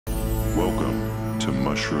Welcome to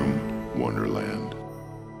Mushroom Wonderland.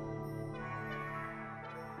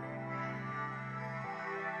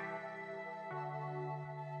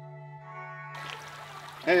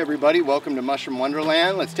 Hey everybody, welcome to Mushroom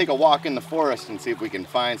Wonderland. Let's take a walk in the forest and see if we can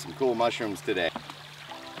find some cool mushrooms today.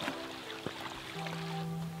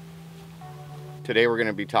 Today we're going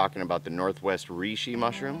to be talking about the Northwest Reishi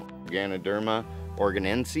mushroom, Ganoderma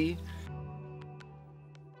Oregonense.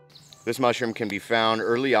 This mushroom can be found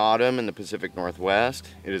early autumn in the Pacific Northwest.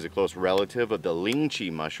 It is a close relative of the Ling-Chi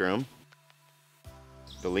mushroom.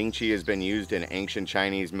 The Ling-Chi has been used in ancient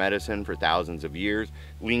Chinese medicine for thousands of years.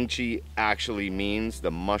 Ling-Chi actually means the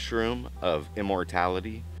mushroom of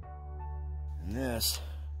immortality. And this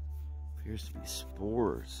appears to be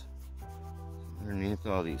spores. Underneath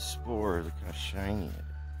all these spores, look how shiny it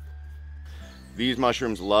is. These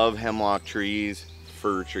mushrooms love hemlock trees,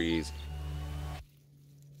 fir trees.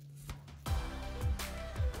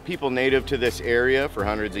 People native to this area for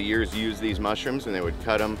hundreds of years used these mushrooms, and they would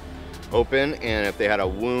cut them open, and if they had a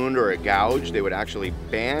wound or a gouge, they would actually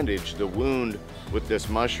bandage the wound with this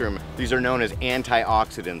mushroom. These are known as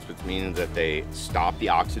anti-oxidants, which means that they stop the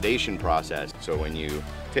oxidation process. So when you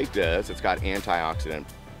take this, it's got antioxidant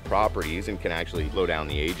properties and can actually slow down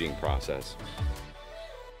the aging process.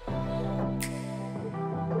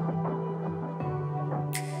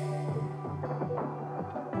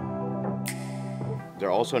 They're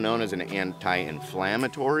also known as an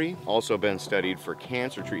anti-inflammatory, also been studied for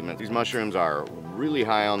cancer treatment. These mushrooms are really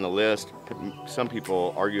high on the list. Some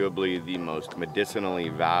people, arguably the most medicinally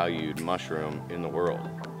valued mushroom in the world.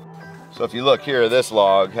 So if you look here, this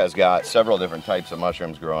log has got several different types of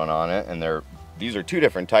mushrooms growing on it, and these are two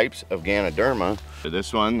different types of Ganoderma.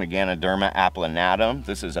 This one, the Ganoderma applanatum,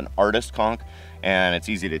 this is an artist conch, and it's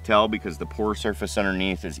easy to tell because the pore surface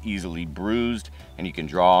underneath is easily bruised and you can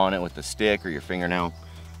draw on it with a stick or your fingernail.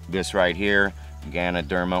 This right here,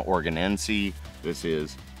 Ganoderma Oregonense, this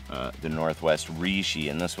is the Northwest Reishi,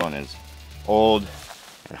 and this one is old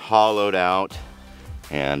and hollowed out,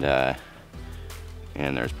 and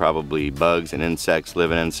there's probably bugs and insects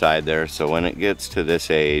living inside there. So when it gets to this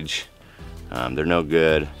age, they're no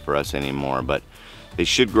good for us anymore, but they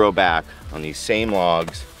should grow back on these same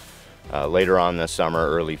logs later on this summer,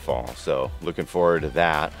 early fall. So looking forward to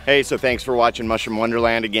that. Hey, so thanks for watching Mushroom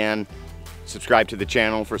Wonderland again. Subscribe to the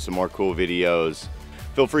channel for some more cool videos.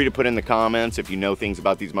 Feel free to put in the comments if you know things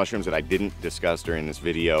about these mushrooms that I didn't discuss during this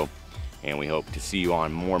video. And we hope to see you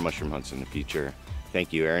on more mushroom hunts in the future.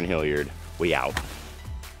 Thank you, Aaron Hilliard. We out.